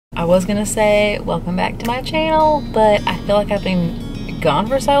I was gonna say welcome back to my channel, but I feel like I've been gone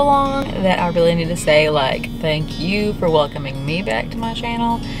for so long that I really need to say like thank you for welcoming me back to my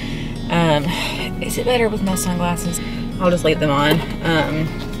channel. Is it better with no sunglasses? I'll just leave them on.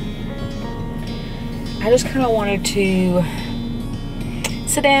 I just kind of wanted to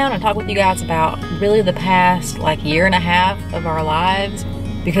sit down and talk with you guys about really the past like year and a half of our lives,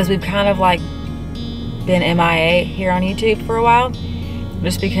 because we've kind of like been MIA here on YouTube for a while,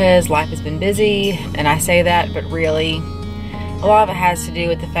 just because life has been busy. And I say that, but really a lot of it has to do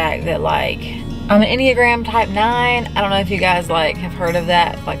with the fact that like I'm an Enneagram type 9. I don't know if you guys like have heard of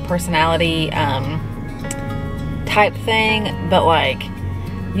that like personality type thing, but like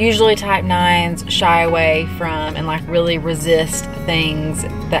usually type 9s shy away from and like really resist things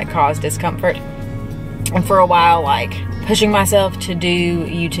that cause discomfort. And for a while, like pushing myself to do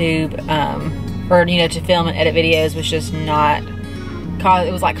YouTube or you know, to film and edit videos was just not,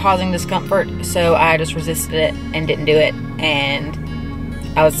 it was like causing discomfort, so I just resisted it and didn't do it. And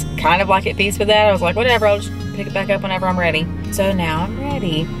I was kind of like at peace with that. I was like, whatever, I'll just pick it back up whenever I'm ready. So now I'm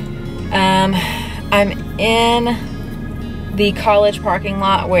ready. I'm in the college parking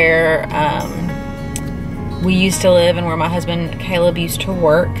lot where we used to live and where my husband Caleb used to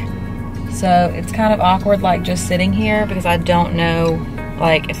work. So it's kind of awkward like just sitting here because I don't know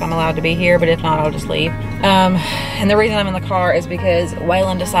like if I'm allowed to be here, but if not, I'll just leave. And the reason I'm in the car is because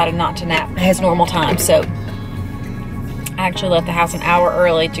Waylon decided not to nap at his normal time. So I actually left the house an hour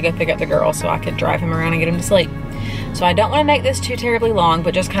early to go pick up the girl so I could drive him around and get him to sleep. So I don't want to make this too terribly long,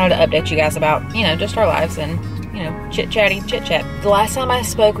 but just kind of to update you guys about, you know, just our lives and, you know, chit chat. The last time I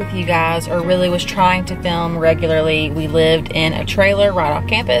spoke with you guys, or really was trying to film regularly, we lived in a trailer right off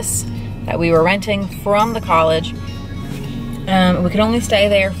campus that we were renting from the college. We could only stay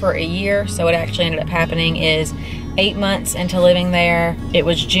there for a year, so what actually ended up happening is 8 months into living there, it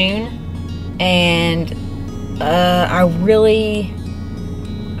was June, and I really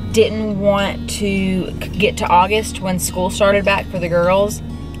didn't want to get to August when school started back for the girls,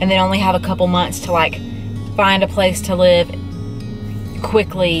 and then only have a couple months to like find a place to live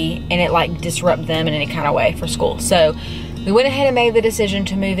quickly and it like disrupt them in any kind of way for school. So we went ahead and made the decision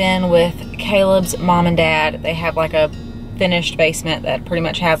to move in with Caleb's mom and dad. They have like a finished basement that pretty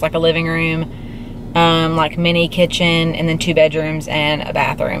much has like a living room, like mini kitchen, and then 2 bedrooms and a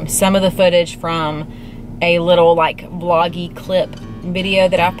bathroom. Some of the footage from a little like vloggy clip video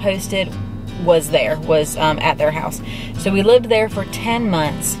that I posted was at their house. So we lived there for 10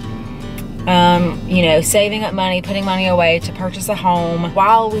 months, you know, saving up money, putting money away to purchase a home.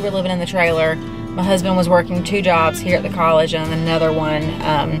 While we were living in the trailer, my husband was working 2 jobs here at the college and another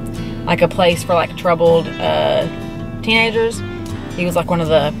one, like a place for like troubled teenagers. He was like one of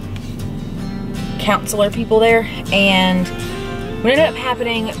the counselor people there. And what ended up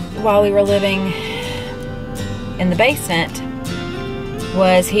happening while we were living in the basement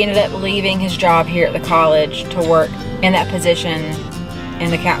was he ended up leaving his job here at the college to work in that position,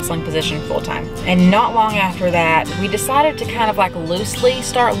 in the counseling position, full-time. And not long after that, we decided to kind of like loosely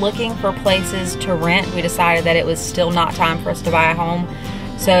start looking for places to rent. We decided that it was still not time for us to buy a home.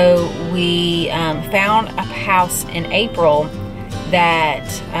 So we found a house in April that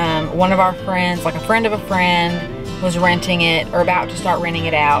one of our friends, like a friend of a friend, was renting it or about to start renting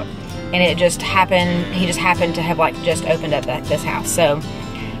it out. And it just happened, he just happened to have like just opened up this house. So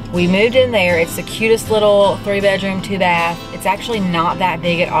we moved in there. It's the cutest little 3-bedroom, 2-bath. It's actually not that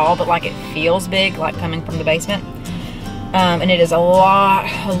big at all, but like it feels big, like coming from the basement. And it is a lot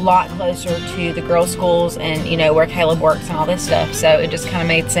closer to the girls' schools and, you know, where Caleb works and all this stuff. So it just kind of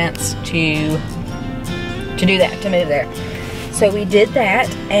made sense to do that, to move there. So we did that,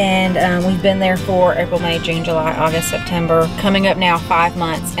 and we've been there for April, May, June, July, August, September, coming up now 5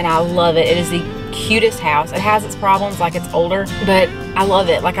 months, and I love it. It is the cutest house. It has its problems, like it's older, but I love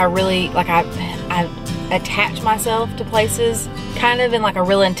it. Like I really, like I attach myself to places kind of in like a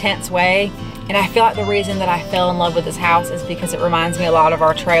real intense way. And I feel like the reason that I fell in love with this house is because it reminds me a lot of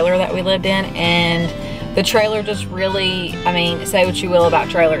our trailer that we lived in. And the trailer just really, I mean, say what you will about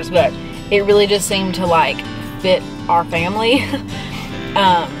trailers, but it really just seemed to like fit our family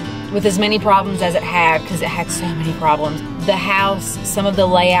with as many problems as it had, because it had so many problems. The house, some of the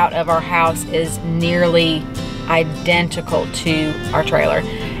layout of our house is nearly identical to our trailer.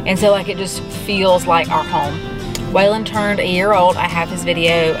 And so like it just feels like our home. Waylon turned a year old. I have his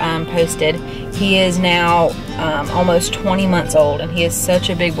video posted. He is now almost 20 months old, and he is such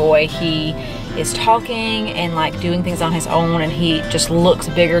a big boy. He is talking and like doing things on his own, and he just looks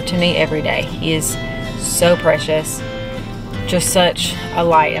bigger to me every day. He is so precious, just such a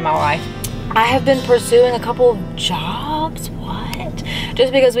light in my life. I have been pursuing a couple of jobs,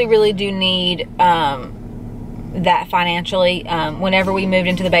 just because we really do need that financially. Whenever we moved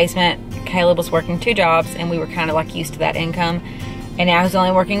into the basement, Caleb was working 2 jobs, and we were kind of like used to that income. And now he's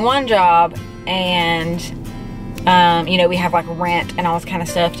only working 1 job, and you know, we have like rent and all this kind of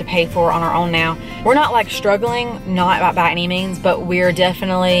stuff to pay for on our own now. We're not like struggling, not by any means, but we're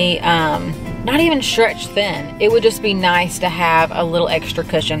definitely not even stretched thin. It would just be nice to have a little extra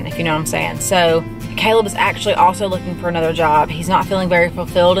cushion, if you know what I'm saying. So Caleb is actually also looking for another job. He's not feeling very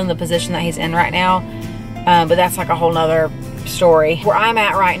fulfilled in the position that he's in right now, but that's like a whole nother story. Where I'm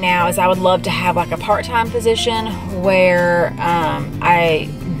at right now is I would love to have like a part-time position where I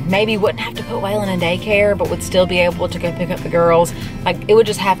maybe wouldn't have to put Waylon in daycare, but would still be able to go pick up the girls. Like, it would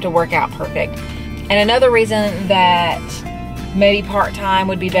just have to work out perfect. And another reason that maybe part-time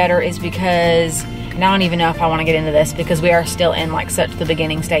would be better is because, and I don't even know if I want to get into this, because we are still in like such the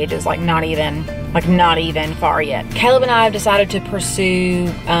beginning stages, like not even far yet. Caleb and I have decided to pursue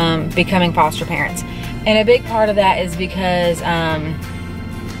becoming foster parents. And a big part of that is because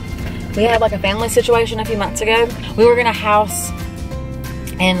we had like a family situation a few months ago. We were gonna house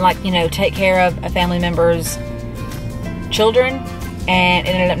and like, you know, take care of a family member's children, and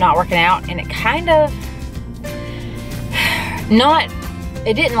it ended up not working out. And it kind of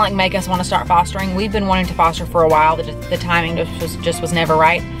it didn't like make us want to start fostering. We've been wanting to foster for a while. The timing just was never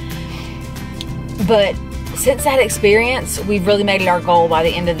right. But since that experience, we've really made it our goal by the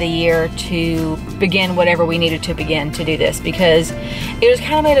end of the year to begin whatever we needed to begin to do this, because it just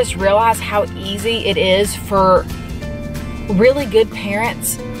kind of made us realize how easy it is for really good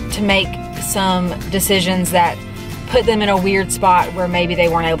parents to make some decisions that put them in a weird spot where maybe they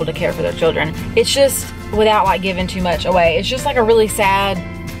weren't able to care for their children. It's just, without like giving too much away, it's just like a really sad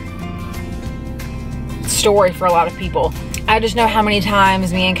story for a lot of people. I just know how many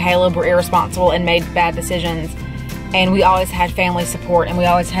times me and Caleb were irresponsible and made bad decisions, and we always had family support, and we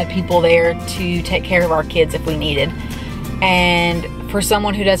always had people there to take care of our kids if we needed. And for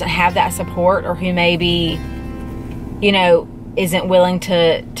someone who doesn't have that support, or who maybe, you know, isn't willing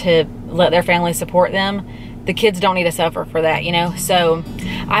to let their family support them, the kids don't need to suffer for that, you know? So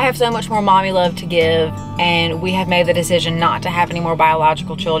I have so much more mommy love to give, and we have made the decision not to have any more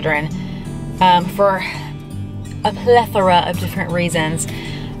biological children for a plethora of different reasons.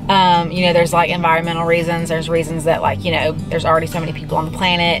 You know, there's like environmental reasons, there's reasons that, like, you know, there's already so many people on the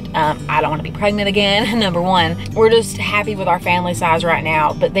planet. I don't want to be pregnant again, number one. We're just happy with our family size right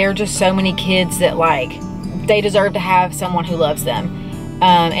now, but there are just so many kids that, like, they deserve to have someone who loves them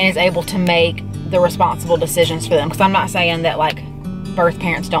and is able to make the responsible decisions for them. Because I'm not saying that like birth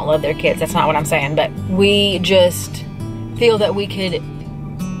parents don't love their kids, that's not what I'm saying, but we just feel that we could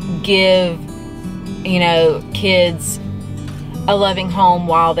give, you know, kids a loving home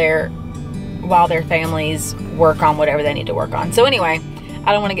while their families work on whatever they need to work on. So anyway,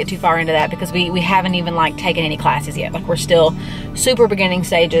 I don't want to get too far into that, because we haven't even like taken any classes yet. Like, we're still super beginning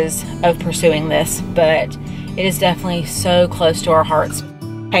stages of pursuing this, but it is definitely so close to our hearts.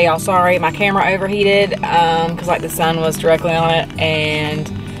 Hey y'all, sorry, my camera overheated because like the sun was directly on it, and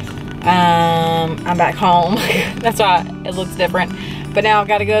I'm back home. That's why it looks different. But now I've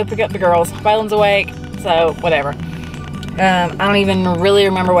got to go pick up the girls. Waylon's awake, so whatever. I don't even really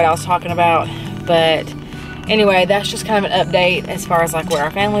remember what I was talking about, but anyway, that's just kind of an update as far as like where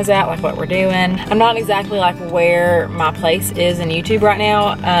our family's at, like what we're doing. I'm not exactly like where my place is in YouTube right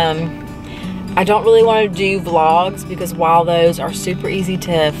now. I don't really want to do vlogs, because while those are super easy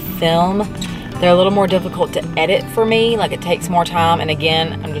to film, they're a little more difficult to edit for me. Like, it takes more time, and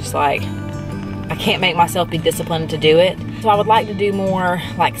again, I'm just like, I can't make myself be disciplined to do it. So I would like to do more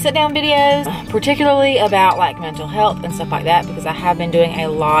like sit down videos, particularly about like mental health and stuff like that, because I have been doing a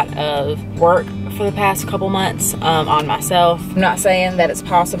lot of work for the past couple months on myself. I'm not saying that it's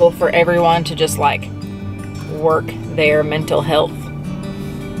possible for everyone to just like work their mental health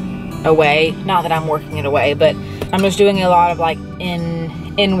away. Not that I'm working it away, but I'm just doing a lot of like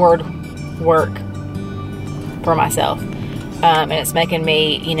inward work for myself. And it's making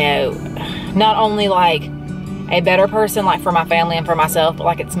me, you know, not only like a better person like for my family and for myself, but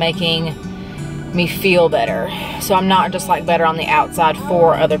like it's making me feel better. So I'm not just like better on the outside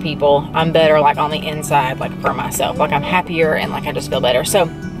for other people, I'm better like on the inside, like for myself. Like, I'm happier and like I just feel better. So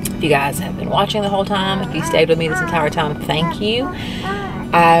if you guys have been watching the whole time, if you stayed with me this entire time, thank you.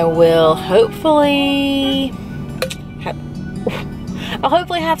 I will hopefully I'll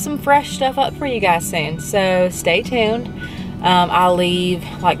hopefully have some fresh stuff up for you guys soon, so stay tuned. I'll leave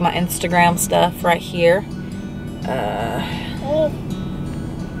like my Instagram stuff right here.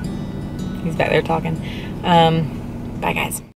 He's back there talking. Bye guys.